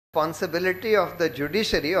responsibility of the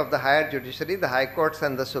judiciary, of the higher judiciary, the high courts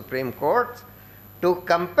and the Supreme Court, to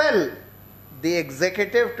compel the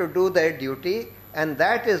executive to do their duty, and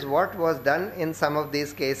that is what was done in some of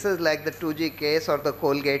these cases, like the 2G case or the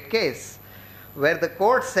Colgate case, where the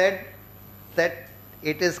court said that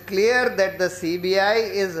it is clear that the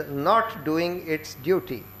CBI is not doing its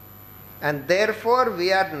duty, and therefore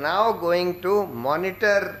we are now going to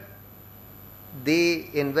monitor the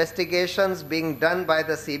investigations being done by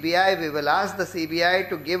the CBI. We will ask the CBI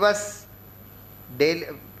to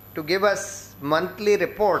give us monthly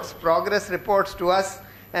reports, progress reports to us,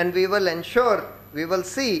 and we will ensure, we will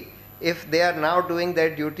see if they are now doing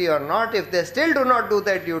their duty or not. If they still do not do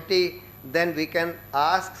their duty, then we can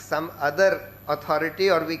ask some other authority,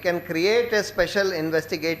 or we can create a special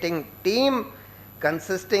investigating team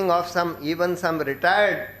consisting of even some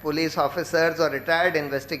retired police officers or retired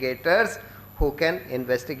investigators who can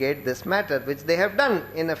investigate this matter, which they have done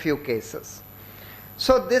in a few cases.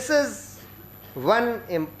 So this is one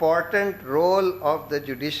important role of the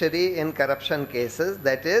judiciary in corruption cases,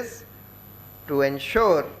 that is to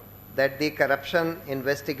ensure that the corruption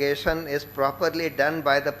investigation is properly done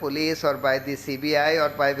by the police or by the CBI or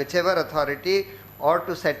by whichever authority, or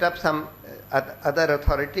to set up some other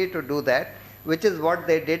authority to do that, which is what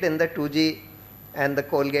they did in the 2G and the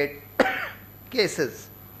Colgate cases.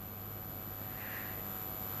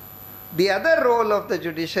 The other role of the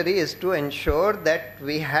judiciary is to ensure that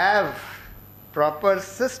we have proper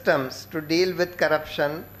systems to deal with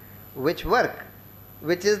corruption which work,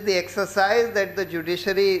 which is the exercise that the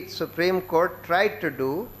judiciary Supreme Court tried to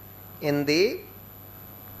do in that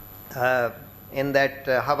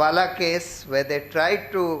Hawala case, where they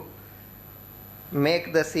tried to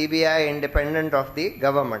make the CBI independent of the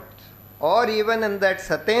government, or even in that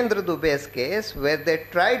Satyendra Dubey's case, where they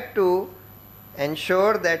tried to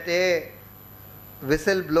ensure that a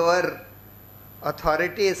whistleblower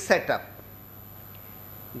authority is set up.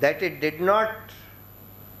 That it did not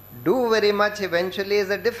do very much eventually is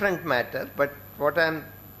a different matter, but what I am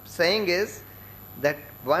saying is that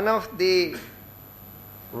one of the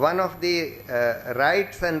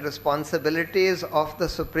rights and responsibilities of the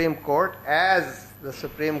Supreme Court, as the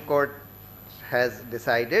Supreme Court has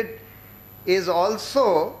decided, is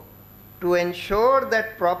also to ensure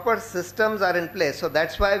that proper systems are in place. So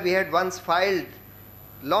that's why we had once filed,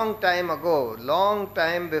 long time ago, long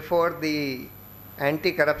time before the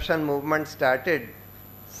anti-corruption movement started,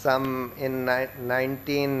 some in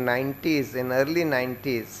 1990s, in early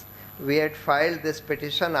 90s, we had filed this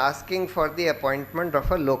petition asking for the appointment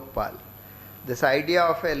of a Lokpal. This idea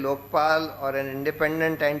of a Lokpal or an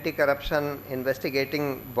independent anti-corruption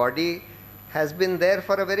investigating body has been there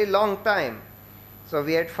for a very long time. So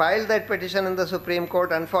we had filed that petition in the Supreme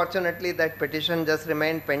Court. Unfortunately, that petition just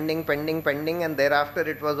remained pending, and thereafter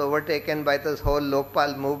it was overtaken by this whole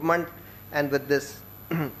Lokpal movement and with this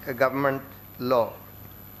government law.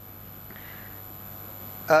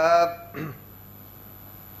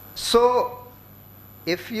 So,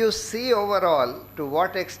 if you see overall to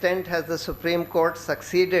what extent has the Supreme Court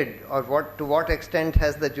succeeded, or to what extent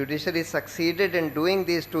has the judiciary succeeded in doing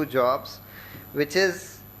these two jobs, which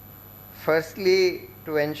is firstly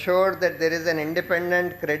to ensure that there is an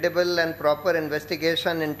independent, credible and proper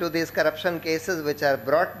investigation into these corruption cases which are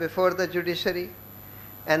brought before the judiciary,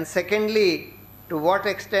 and secondly, to what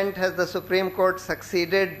extent has the Supreme Court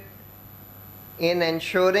succeeded in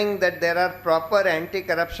ensuring that there are proper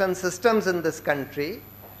anti-corruption systems in this country,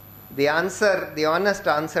 the honest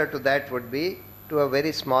answer to that would be to a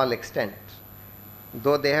very small extent.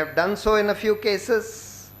 Though they have done so in a few cases,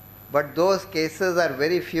 but those cases are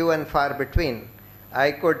very few and far between.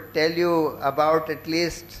 I could tell you about at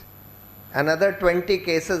least another 20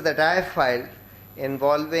 cases that I have filed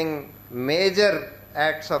involving major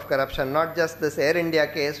acts of corruption, not just this Air India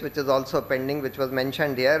case, which is also pending, which was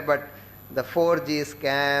mentioned here, but the 4G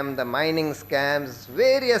scam, the mining scams,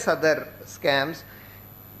 various other scams,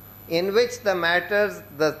 in which the matters,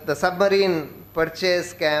 the submarine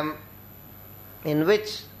purchase scam, in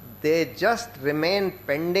which they just remain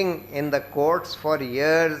pending in the courts for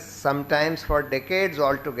years, sometimes for decades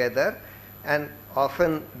altogether, and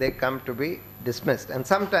often they come to be dismissed, and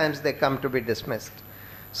sometimes they come to be dismissed.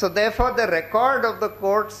 So therefore the record of the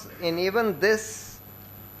courts in even this,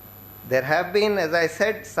 there have been, as I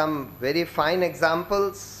said, some very fine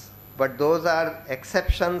examples, but those are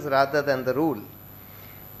exceptions rather than the rule.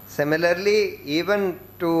 Similarly, even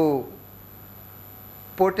to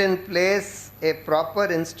put in place a proper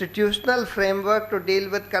institutional framework to deal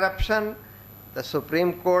with corruption, the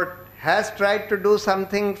Supreme Court has tried to do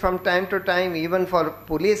something from time to time, even for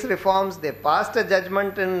police reforms. They passed a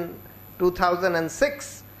judgment in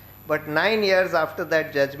 2006 but 9 years after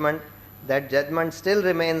that judgment still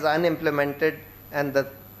remains unimplemented, and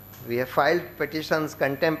we have filed petitions,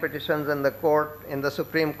 contempt petitions in the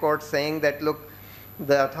Supreme Court, saying that, look,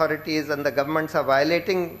 the authorities and the governments are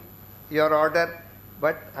violating your order,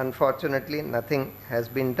 but unfortunately nothing has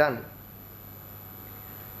been done.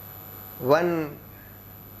 One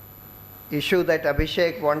issue that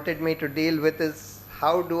Abhishek wanted me to deal with is,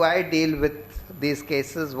 how do I deal with these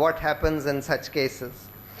cases? What happens in such cases?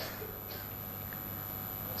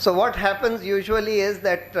 So what happens usually is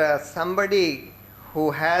that somebody who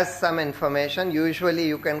has some information, usually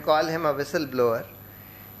you can call him a whistleblower,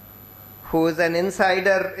 who is an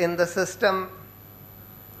insider in the system,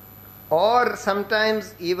 or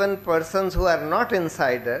sometimes even persons who are not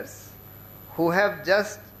insiders, who have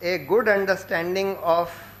just a good understanding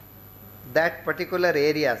of that particular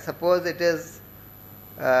area. Suppose it is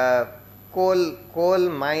coal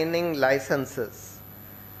mining licenses.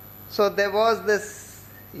 So there was this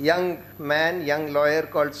young lawyer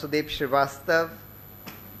called Sudeep Srivastav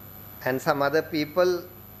and some other people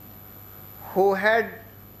who had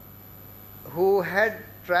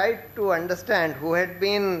tried to understand, who had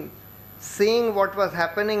been seeing what was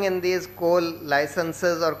happening in these coal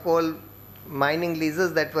licenses or coal mining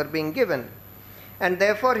leases that were being given. And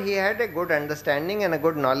therefore he had a good understanding and a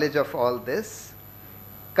good knowledge of all this.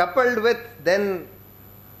 Coupled with then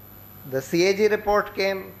the CAG report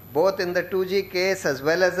came, both in the 2G case as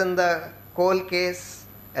well as in the coal case,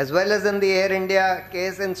 as well as in the Air India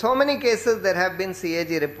case. In so many cases there have been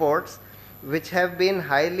CAG reports which have been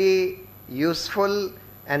highly useful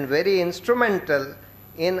and very instrumental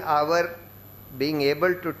in our being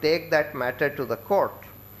able to take that matter to the court.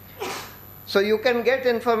 So you can get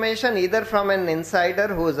information either from an insider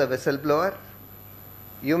who is a whistleblower.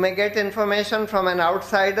 You may get information from an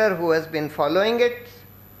outsider who has been following it.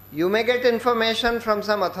 You may get information from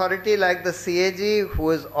some authority like the CAG who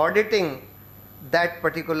is auditing that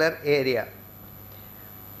particular area.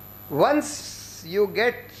 Once you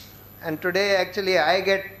get, and today actually I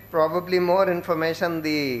get probably more information,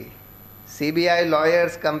 the CBI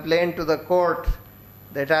lawyers complain to the court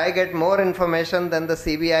that I get more information than the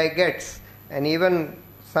CBI gets. And even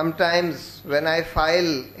sometimes when I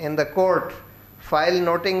file in the court, file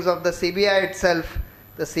notings of the CBI itself,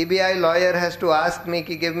 the CBI lawyer has to ask me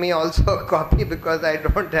to give me also a copy because I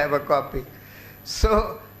don't have a copy.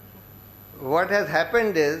 So what has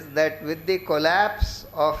happened is that with the collapse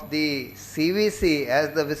of the CVC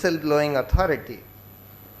as the whistleblowing authority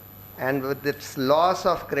and with its loss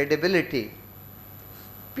of credibility,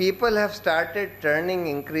 people have started turning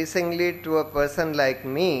increasingly to a person like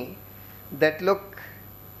me that, look,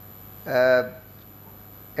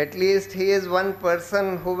 at least he is one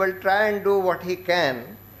person who will try and do what he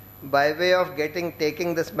can by way of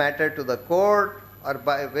taking this matter to the court, or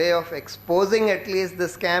by way of exposing at least the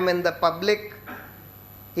scam in the public.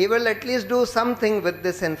 He will at least do something with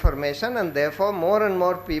this information, and therefore more and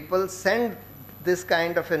more people send this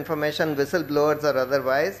kind of information, whistleblowers or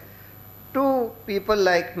otherwise, to people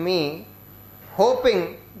like me,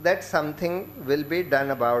 hoping that something will be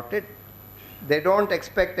done about it. They don't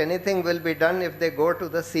expect anything will be done if they go to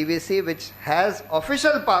the CVC, which has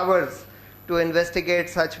official powers to investigate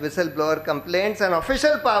such whistleblower complaints and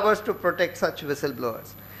official powers to protect such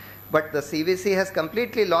whistleblowers. But the CVC has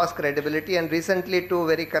completely lost credibility, and recently two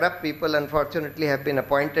very corrupt people unfortunately have been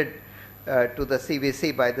appointed to the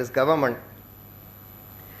CVC by this government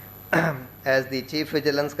as the Chief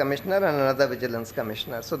Vigilance Commissioner and another Vigilance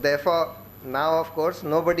Commissioner. So therefore, now of course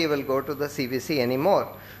nobody will go to the CVC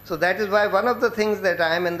anymore. So that is why one of the things that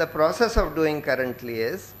I am in the process of doing currently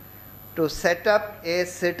is to set up a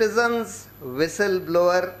citizens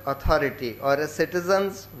whistleblower authority or a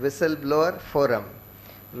citizens whistleblower forum,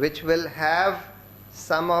 which will have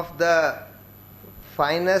some of the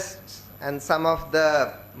finest and some of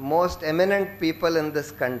the most eminent people in this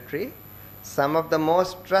country, some of the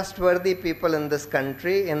most trustworthy people in this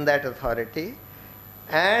country in that authority,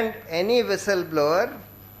 and any whistleblower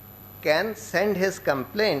can send his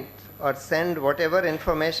complaint or send whatever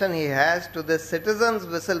information he has to the Citizens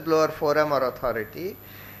Whistleblower Forum or authority,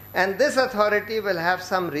 and this authority will have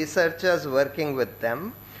some researchers working with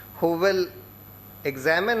them who will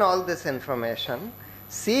examine all this information,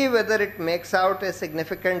 see whether it makes out a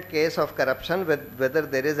significant case of corruption, whether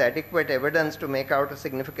there is adequate evidence to make out a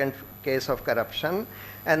significant case of corruption,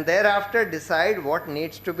 and thereafter decide what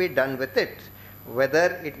needs to be done with it.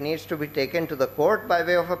 Whether it needs to be taken to the court by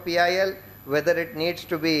way of a PIL, whether it needs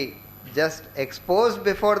to be just exposed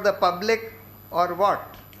before the public or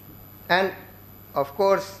what. And of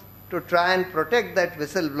course, to try and protect that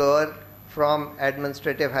whistleblower from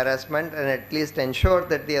administrative harassment and at least ensure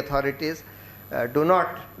that the authorities do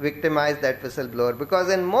not victimize that whistleblower. Because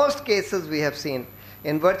in most cases we have seen,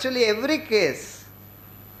 in virtually every case,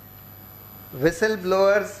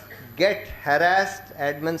 whistleblowers get harassed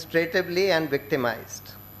administratively and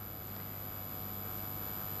victimized.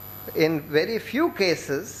 In very few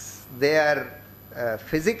cases, they are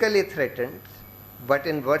physically threatened, but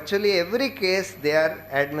in virtually every case, they are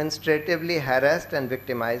administratively harassed and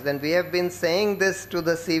victimized. And we have been saying this to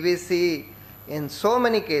the CBC in so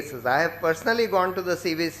many cases. I have personally gone to the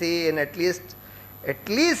CBC in at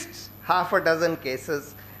least half a dozen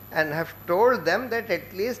cases and have told them that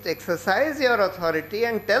at least exercise your authority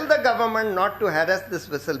and tell the government not to harass this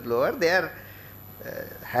whistleblower. They are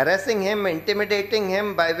harassing him, intimidating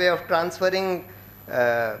him by way of transferring,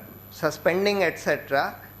 suspending,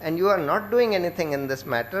 etc. And you are not doing anything in this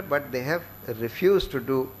matter, but they have refused to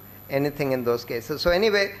do anything in those cases. So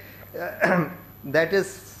anyway, that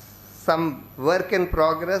is some work in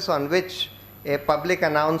progress on which a public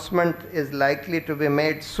announcement is likely to be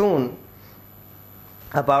made soon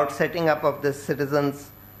about setting up of this Citizens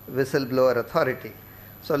Whistleblower Authority.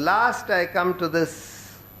 So last I come to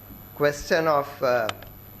this question of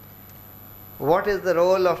what is the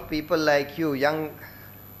role of people like you, young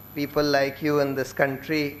people like you in this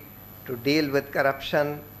country, to deal with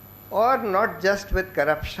corruption, or not just with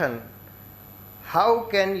corruption. How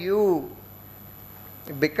can you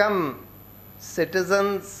become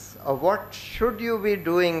citizens, or what should you be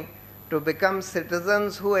doing to become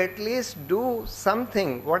citizens who at least do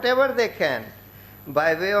something, whatever they can,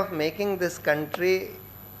 by way of making this country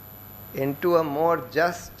into a more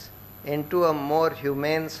just, into a more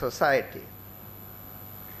humane society?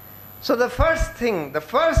 So the first thing, the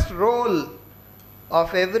first role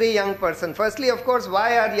of every young person, firstly, of course,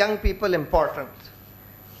 why are young people important?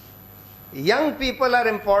 Young people are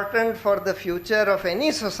important for the future of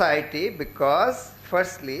any society because,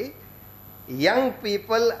 firstly, young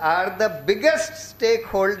people are the biggest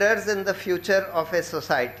stakeholders in the future of a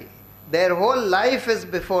society. Their whole life is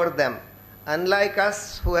before them. Unlike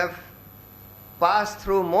us who have passed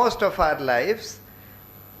through most of our lives,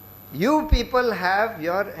 you people have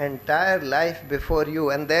your entire life before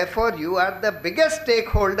you, and therefore you are the biggest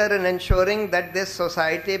stakeholder in ensuring that this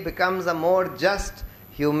society becomes a more just,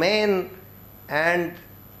 humane, and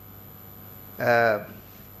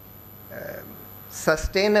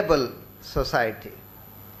sustainable society.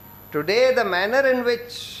 Today, the manner in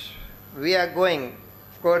which we are going,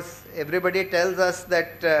 of course, everybody tells us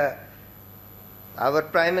that our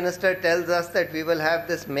Prime Minister tells us that we will have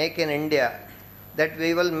this Make in India, that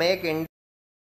we will make India